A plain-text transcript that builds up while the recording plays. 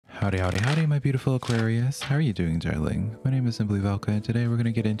Howdy, howdy, howdy, my beautiful Aquarius. How are you doing, darling? My name is SimplyVelca, and today we're going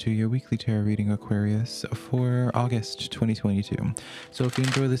to get into your weekly tarot reading, Aquarius, for August 2022. So if you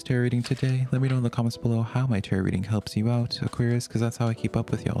enjoy this tarot reading today, let me know in the comments below how my tarot reading helps you out, Aquarius, because that's how I keep up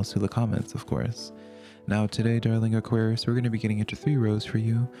with y'all, through the comments, of course. Now today, darling Aquarius, we're going to be getting into 3 rows for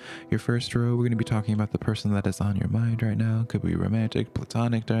you. Your first row, we're going to be talking about the person that is on your mind right now. Could be romantic,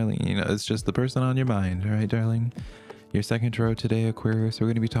 platonic, darling. You know, it's just the person on your mind, all right, darling? Your second row today, Aquarius, we're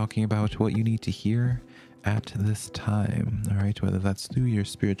going to be talking about what you need to hear at this time, all right? Whether that's through your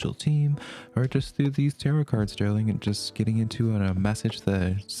spiritual team or just through these tarot cards, darling, and just getting into a message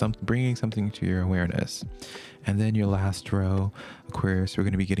that bringing something to your awareness. And then your last row, Aquarius, we're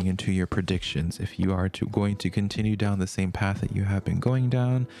going to be getting into your predictions. If you are going to continue down the same path that you have been going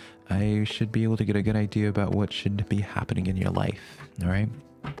down, I should be able to get a good idea about what should be happening in your life, all right?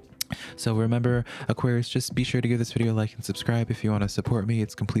 So remember, Aquarius, just be sure to give this video a like and subscribe if you want to support me.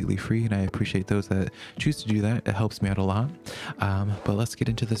 It's completely free, and I appreciate those that choose to do that. It helps me out a lot. But let's get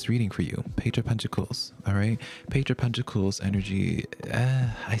into this reading for you. Page of Pentacles, all right? Page of Pentacles energy.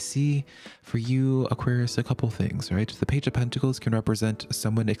 I see for you, Aquarius, a couple things, right? The Page of Pentacles can represent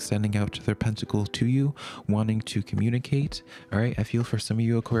someone extending out their pentacle to you, wanting to communicate, all right? I feel for some of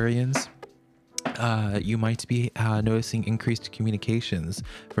you Aquarians, you might be noticing increased communications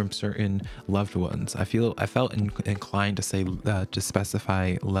from certain loved ones. I felt inclined to say to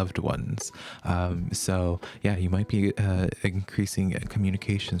specify loved ones. So yeah, you might be increasing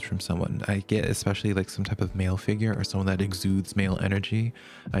communications from someone. I get especially like some type of male figure or someone that exudes male energy,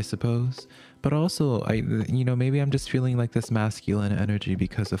 I suppose. But also, maybe I'm just feeling like this masculine energy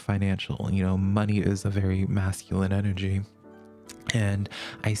because of financial. Money is a very masculine energy. And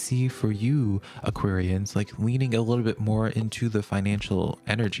I see for you Aquarians like leaning a little bit more into the financial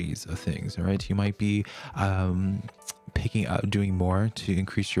energies of things, all right? You might be picking up, doing more to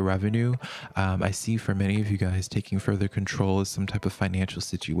increase your revenue. I see for many of you guys taking further control of some type of financial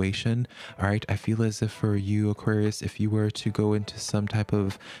situation, all right? I feel as if for you Aquarius, if you were to go into some type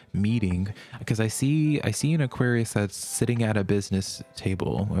of meeting, because I see an Aquarius that's sitting at a business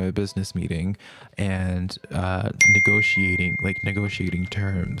table or a business meeting and negotiating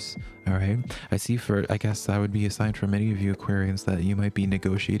terms, all right? I guess that would be a sign for many of you Aquarians that you might be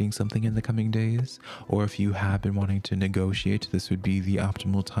negotiating something in the coming days, or if you have been wanting to negotiate, this would be the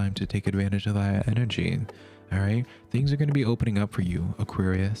optimal time to take advantage of that energy. All right, things are going to be opening up for you,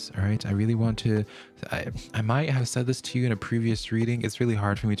 Aquarius. All right, I really want to, I might have said this to you in a previous reading. It's really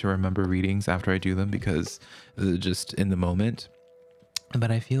hard for me to remember readings after I do them because just in the moment. But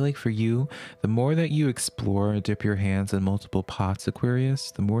I feel like for you, the more that you explore, dip your hands in multiple pots,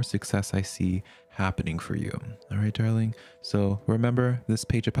 Aquarius, the more success I see happening for you. All right, darling? So remember, this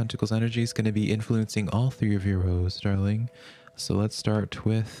Page of Pentacles energy is going to be influencing all 3 of your rows, darling. So let's start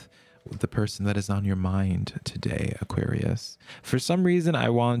with the person that is on your mind today, Aquarius. For some reason, I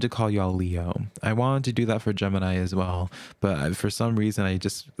wanted to call y'all Leo. I wanted to do that for Gemini as well, but for some reason, I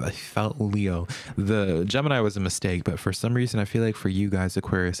felt Leo. The Gemini was a mistake, but for some reason, I feel like for you guys,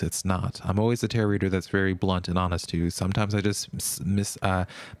 Aquarius, it's not. I'm always a tarot reader that's very blunt and honest too. Sometimes I just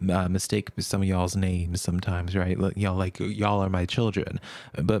mistake some of y'all's names sometimes, right? Y'all are my children.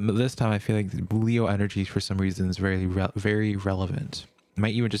 But this time, I feel like Leo energy, for some reason, is very relevant.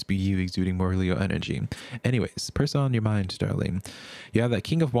 Might even just be you exuding more Leo energy. Anyways, person on your mind, darling. You have that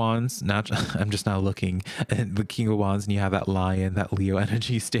King of Wands. I'm just now looking at the King of Wands, and you have that lion, that Leo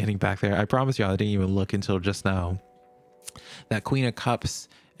energy standing back there. I promise y'all, I didn't even look until just now. That Queen of Cups,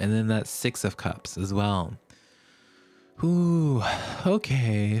 and then that 6 of Cups as well. Ooh,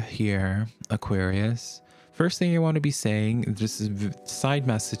 okay, here, Aquarius. First thing I want to be saying, this is a side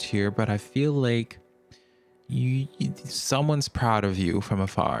message here, but I feel like someone's proud of you from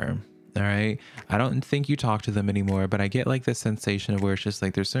afar, all right? I don't think you talk to them anymore, but I get like this sensation of where it's just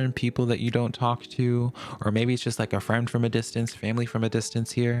like there's certain people that you don't talk to, or maybe it's just like a friend from a distance, family from a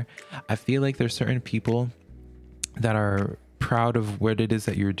distance here. I feel like there's certain people that are proud of what it is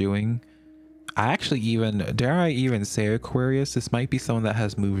that you're doing. I actually dare I even say, Aquarius, this might be someone that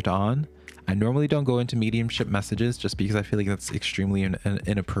has moved on. I normally don't go into mediumship messages just because I feel like that's extremely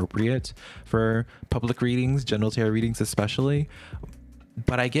inappropriate for public readings, general tarot readings especially.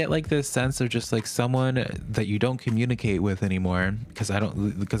 But I get like this sense of just like someone that you don't communicate with anymore, because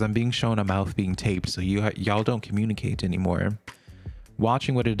I'm being shown a mouth being taped, so y'all don't communicate anymore.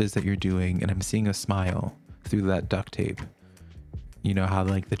 Watching what it is that you're doing, and I'm seeing a smile through that duct tape. You know how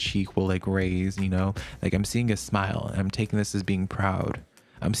like the cheek will like raise, like I'm seeing a smile, and I'm taking this as being proud.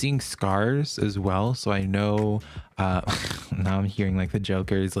 I'm seeing scars as well, so I know now I'm hearing like the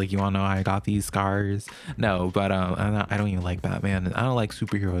jokers like, you want to know how I got these scars? No, but I don't even like Batman. I don't like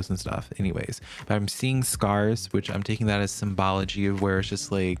superheroes and stuff anyways, but I'm seeing scars, which I'm taking that as symbology of where it's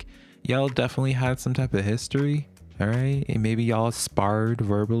just like y'all definitely had some type of history. All right, and maybe y'all sparred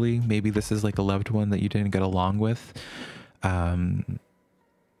verbally. Maybe this is like a loved one that you didn't get along with.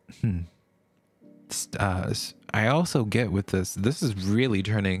 I also get with this is really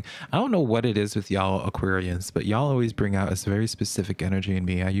turning, I don't know what it is with y'all Aquarians, but y'all always bring out a very specific energy in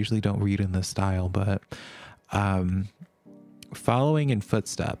me. I usually don't read in this style, but following in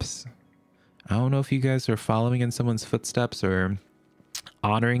footsteps. I don't know if you guys are following in someone's footsteps or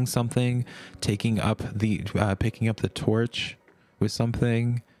honoring something, taking up the picking up the torch with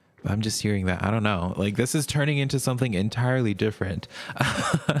something. I'm just hearing that. I don't know. Like, this is turning into something entirely different.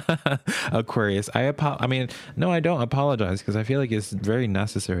 Aquarius. I mean, no, I don't apologize because I feel like it's very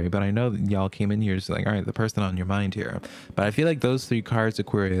necessary. But I know that y'all came in here just like, all right, the person on your mind here. But I feel like those 3 cards,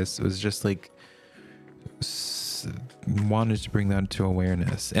 Aquarius, was just like wanted to bring that to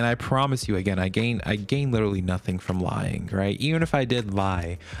awareness. And I promise you again, I gain literally nothing from lying, right? Even if I did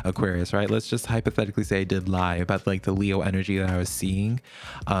lie, Aquarius, right? Let's just hypothetically say I did lie about like the Leo energy that I was seeing,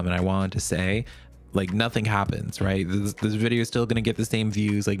 and I wanted to say, like, nothing happens, right? This video is still gonna get the same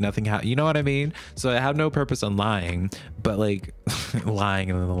views, like nothing you know what I mean? So I have no purpose on lying, but like lying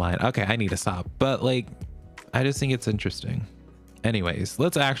and then the line, okay, I need to stop. But like, I just think it's interesting. Anyways,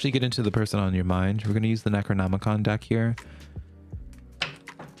 let's actually get into the person on your mind. We're going to use the Necronomicon deck here.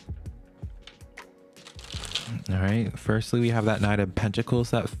 All right. Firstly, we have that Knight of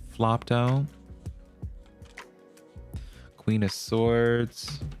Pentacles that flopped out. Queen of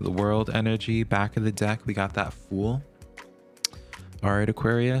Swords, the World energy. Back of the deck, we got that Fool. All right,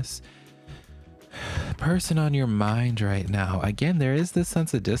 Aquarius. Person on your mind right now, again, there is this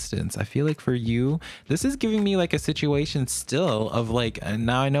sense of distance. I feel like for you, this is giving me like a situation still of like, and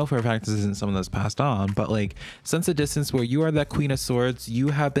now I know for a fact this isn't someone that's passed on, but like sense of distance where you are that Queen of Swords. You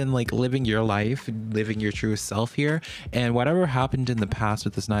have been like living your life, living your true self here, and whatever happened in the past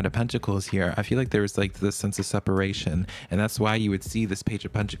with this Knight of Pentacles here, I feel like there was like this sense of separation, and that's why you would see this Page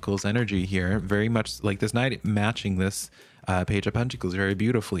of Pentacles energy here, very much like this Knight matching this Page of Pentacles very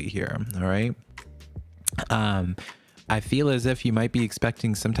beautifully here. All right. I feel as if you might be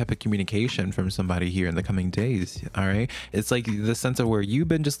expecting some type of communication from somebody here in the coming days. All right. It's like the sense of where you've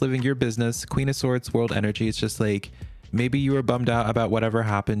been just living your business. Queen of Swords, World energy. It's just like, maybe you were bummed out about whatever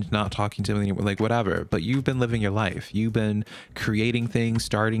happened, not talking to anyone, like whatever, but you've been living your life. You've been creating things,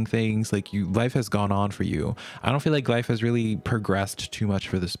 starting things, like life has gone on for you. I don't feel like life has really progressed too much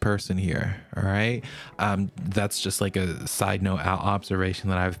for this person here. All right. That's just like a side note observation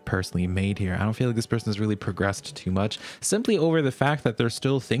that I've personally made here. I don't feel like this person has really progressed too much, simply over the fact that they're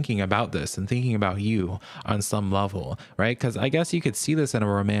still thinking about this and thinking about you on some level, right? Because I guess you could see this in a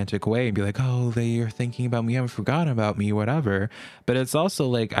romantic way and be like, oh, they are thinking about me, I haven't forgotten about me, whatever. But it's also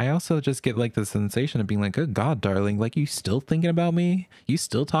like, I also just get like the sensation of being like, good God, darling, like, you still thinking about me? You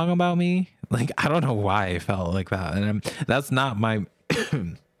still talking about me? Like, I don't know why I felt like that. And that's not my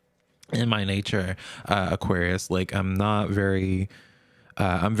in my nature, Aquarius. Like, I'm very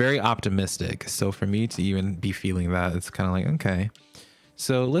optimistic. So for me to even be feeling that, it's kind of like, okay.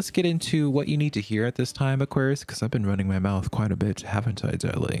 So let's get into what you need to hear at this time, Aquarius, because I've been running my mouth quite a bit, haven't I,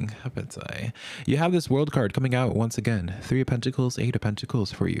 darling? Haven't I? You have this World card coming out once again. 3 of Pentacles, 8 of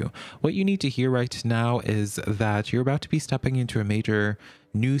Pentacles for you. What you need to hear right now is that you're about to be stepping into a major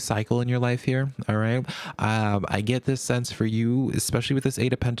new cycle in your life here. All right. I get this sense for you, especially with this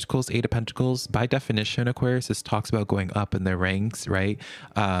 8 of Pentacles. 8 of Pentacles, by definition, Aquarius, this talks about going up in their ranks, right?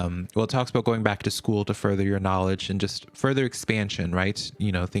 Well, it talks about going back to school to further your knowledge and just further expansion, right?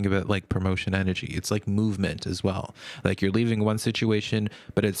 You know, think of it like promotion energy. It's like movement as well. Like, you're leaving one situation,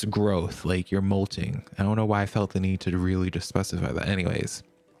 but it's growth, like you're molting. I don't know why I felt the need to really just specify that. Anyways,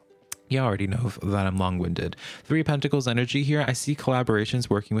 you already know that I'm long-winded. 3 of Pentacles energy here. I see collaborations,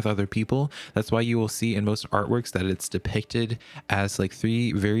 working with other people. That's why you will see in most artworks that it's depicted as like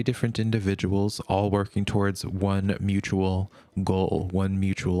 3 very different individuals all working towards one mutual goal, one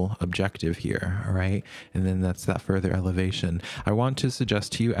mutual objective here. All right. And then that's that further elevation. I want to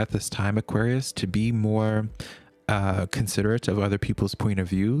suggest to you at this time, Aquarius, to be more considerate of other people's point of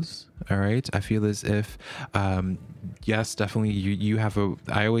views. All right. I feel as if yes, definitely you have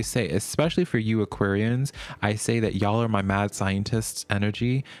I always say, especially for you Aquarians, I say that y'all are my mad scientists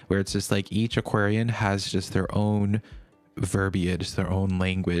energy, where it's just like each Aquarian has just their own verbiage, their own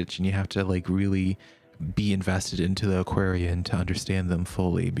language, and you have to like really be invested into the Aquarian to understand them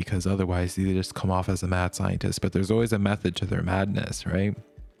fully, because otherwise they just come off as a mad scientist. But there's always a method to their madness, right?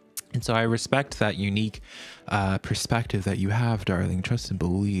 And so I respect that unique perspective that you have, darling. Trust and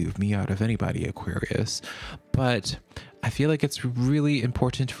believe me out of anybody, Aquarius. But I feel like it's really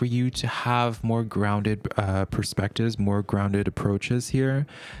important for you to have more grounded perspectives, more grounded approaches here.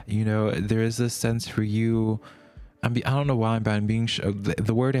 You know, there is this sense for you. I don't know why, but I'm being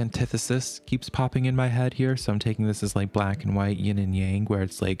the word antithesis keeps popping in my head here. So I'm taking this as like black and white, yin and yang, where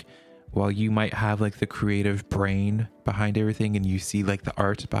it's like, while you might have like the creative brain behind everything and you see like the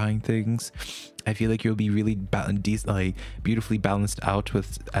art behind things, I feel like you'll be really like beautifully balanced out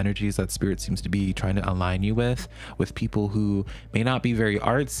with energies that spirit seems to be trying to align you with people who may not be very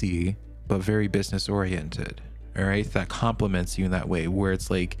artsy, but very business oriented. All right. That complements you in that way, where it's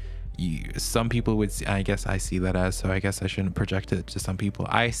like, some people would see, I guess I see that as, so I guess I shouldn't project it to some people.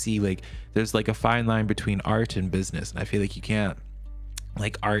 I see like there's like a fine line between art and business. And I feel like you can't,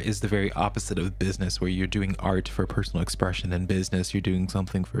 like, art is the very opposite of business, where you're doing art for personal expression, and business, you're doing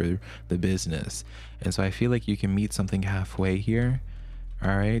something for the business. And so I feel like you can meet something halfway here.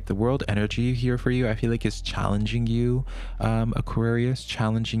 All right, the world energy here for you, I feel like, is challenging you, Aquarius,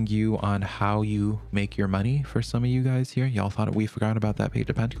 challenging you on how you make your money. For some of you guys here, y'all thought we forgot about that Page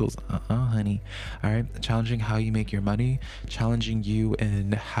of Pentacles. Honey. All right, challenging how you make your money, challenging you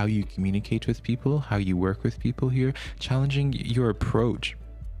in how you communicate with people, how you work with people here, challenging your approach,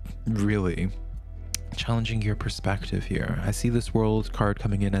 really. Challenging your perspective here. I see this world card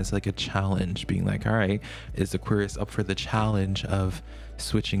coming in as like a challenge, being like, all right, is Aquarius up for the challenge of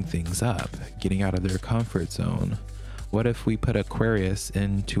switching things up, getting out of their comfort zone? What if we put Aquarius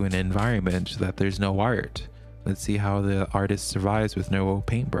into an environment that there's no art? Let's see how the artist survives with no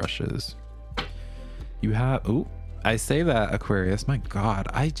paintbrushes. You have, ooh, I say that, Aquarius, my God,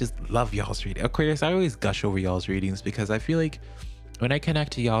 I just love y'all's reading. Aquarius, I always gush over y'all's readings because I feel like when I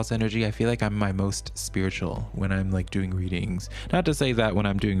connect to y'all's energy, I feel like I'm my most spiritual when I'm like doing readings. Not to say that when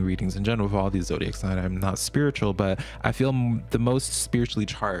I'm doing readings in general with all these zodiac signs, I'm not spiritual, but I feel the most spiritually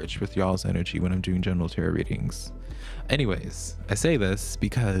charged with y'all's energy when I'm doing general tarot readings. Anyways, I say this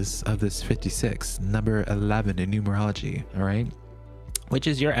because of this 56, number 11 in numerology, all right? Which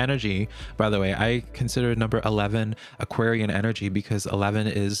is your energy, by the way. I consider number 11 Aquarian energy because 11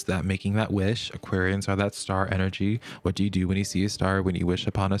 is that making that wish. Aquarians are that star energy. What do you do when you see a star, when you wish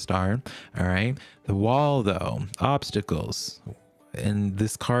upon a star? All right. The wall, though, obstacles. And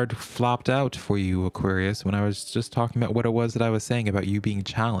this card flopped out for you, Aquarius, when I was just talking about what it was that I was saying about you being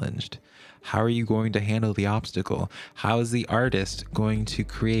challenged. How are you going to handle the obstacle? How is the artist going to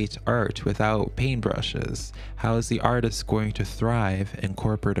create art without paintbrushes? How is the artist going to thrive in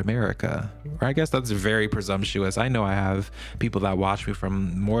corporate America? Or I guess that's very presumptuous. I know I have people that watch me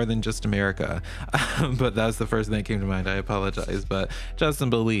from more than just America, but that's the first thing that came to mind. I apologize, but just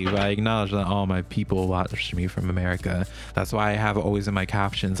believe, I acknowledge that all my people watch me from America. That's why I have always in my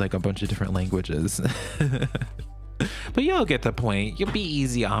captions like a bunch of different languages. But you'll get the point. You'll be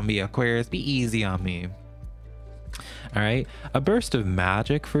easy on me, Aquarius. Be easy on me. All right. A burst of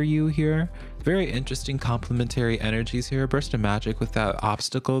magic for you here. Very interesting complementary energies here. A burst of magic with that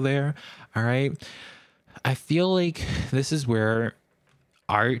obstacle there. All right. I feel like this is where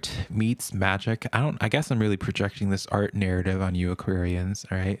art meets magic. I guess I'm really projecting this art narrative on you, Aquarians.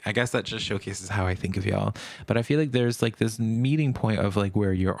 All right. I guess that just showcases how I think of y'all. But I feel like there's like this meeting point of like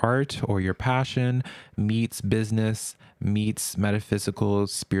where your art or your passion meets business, meets metaphysical,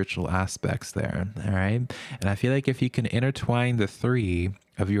 spiritual aspects there. All right. And I feel like if you can intertwine the three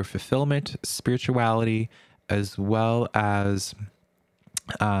of your fulfillment, spirituality, as well as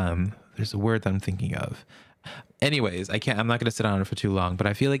there's a word that I'm thinking of. Anyways, I'm not going to sit on it for too long, but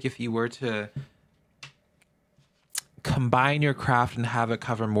I feel like if you were to combine your craft and have it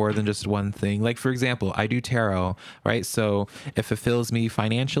cover more than just one thing, like for example, I do tarot, right? So it fulfills me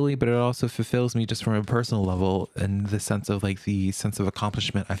financially, but it also fulfills me just from a personal level in the sense of like the sense of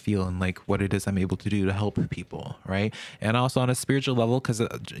accomplishment I feel and like what it is I'm able to do to help people, right? And also on a spiritual level, because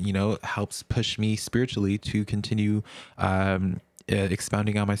you know, it helps push me spiritually to continue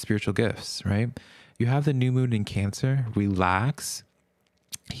expounding on my spiritual gifts, right? You have the new moon in Cancer. Relax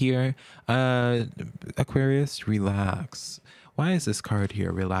here, Aquarius. Relax. Why is this card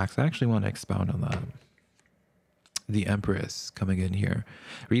here? Relax. I actually want to expound on that. The Empress coming in here.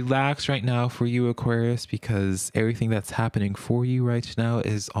 Relax right now for you, Aquarius, because everything that's happening for you right now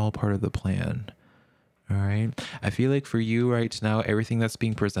is all part of the plan. All right. I feel like for you right now, everything that's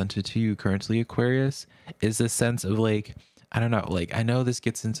being presented to you currently, Aquarius, is a sense of like, I don't know, like, I know this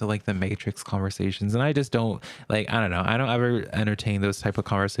gets into like the Matrix conversations and I just don't like, I don't know. I don't ever entertain those type of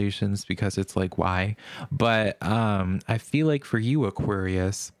conversations because it's like, why? But I feel like for you,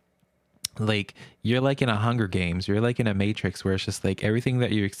 Aquarius, like you're like in a Hunger Games, you're like in a Matrix where it's just like everything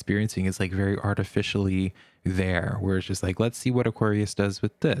that you're experiencing is like very artificially there, where it's just like, let's see what Aquarius does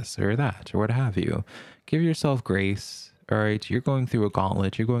with this or that or what have you. Give yourself grace. All right, you're going through a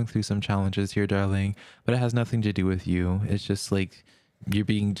gauntlet, you're going through some challenges here, darling, but it has nothing to do with you. It's just like you're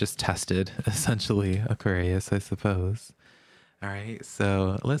being just tested, essentially, Aquarius, I suppose. All right,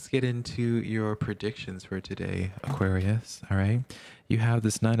 so let's get into your predictions for today, Aquarius. All right, you have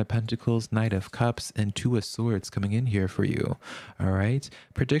this Nine of Pentacles, Knight of Cups, and Two of Swords coming in here for you. All right,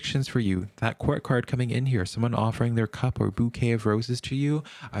 predictions for you. That Court card coming in here, someone offering their cup or bouquet of roses to you.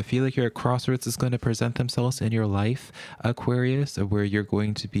 I feel like your crossroads is going to present themselves in your life, Aquarius, where you're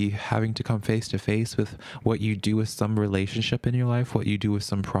going to be having to come face to face with what you do with some relationship in your life, what you do with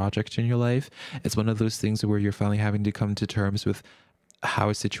some project in your life. It's one of those things where you're finally having to come to terms with how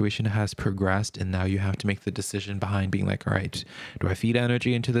a situation has progressed, and now you have to make the decision behind being like, all right, do I feed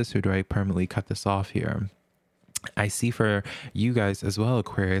energy into this or do I permanently cut this off here? I see for you guys as well,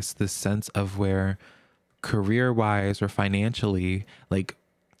 Aquarius, this sense of where career wise or financially, like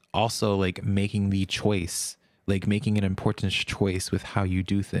also like making the choice, like making an important choice with how you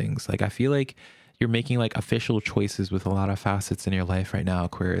do things. Like I feel like you're making like official choices with a lot of facets in your life right now,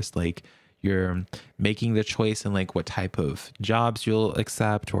 Aquarius. Like you're making the choice in like what type of jobs you'll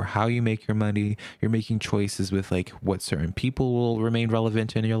accept or how you make your money. You're making choices with like what certain people will remain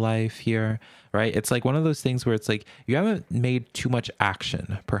relevant in your life here, right? It's like one of those things where it's like you haven't made too much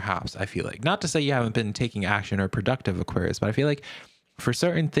action, perhaps. I feel like, not to say you haven't been taking action or productive, Aquarius, but I feel like for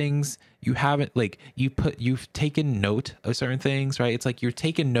certain things you haven't, like you've taken note of certain things, right? It's like you're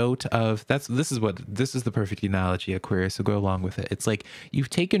taking note of this is the perfect analogy, Aquarius, so go along with it. It's like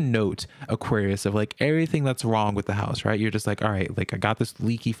you've taken note, Aquarius, of like everything that's wrong with the house, right? You're just like, all right, like I got this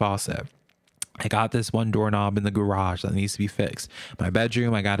leaky faucet, I got this one doorknob in the garage that needs to be fixed. My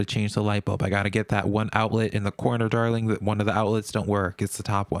bedroom, I got to change the light bulb. I got to get that one outlet in the corner, darling. That one of the outlets don't work. It's the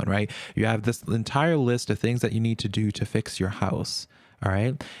top one, right? You have this entire list of things that you need to do to fix your house. All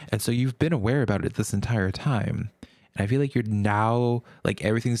right. And so you've been aware about it this entire time. And I feel like you're now, like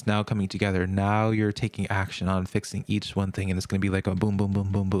everything's now coming together. Now you're taking action on fixing each one thing. And it's going to be like a boom, boom,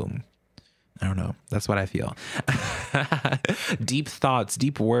 boom, boom, boom. I don't know. That's what I feel. Deep thoughts,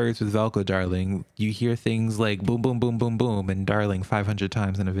 deep words with Velca, darling. You hear things like boom, boom, boom, boom, boom, and darling 500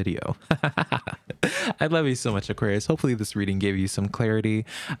 times in a video. I love you so much, Aquarius. Hopefully this reading gave you some clarity,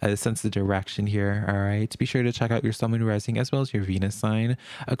 a sense of direction here. All right. Be sure to check out your Sun, Moon, Rising, as well as your Venus sign,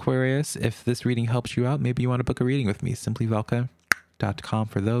 Aquarius. If this reading helps you out, maybe you want to book a reading with me, SimplyVelca.com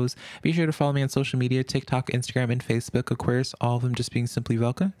for those. Be sure to follow me on social media, TikTok, Instagram, and Facebook, Aquarius, all of them just being Simply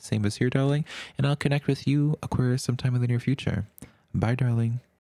Velca, same as here, darling. And I'll connect with you, Aquarius, sometime in the near future. Bye, darling.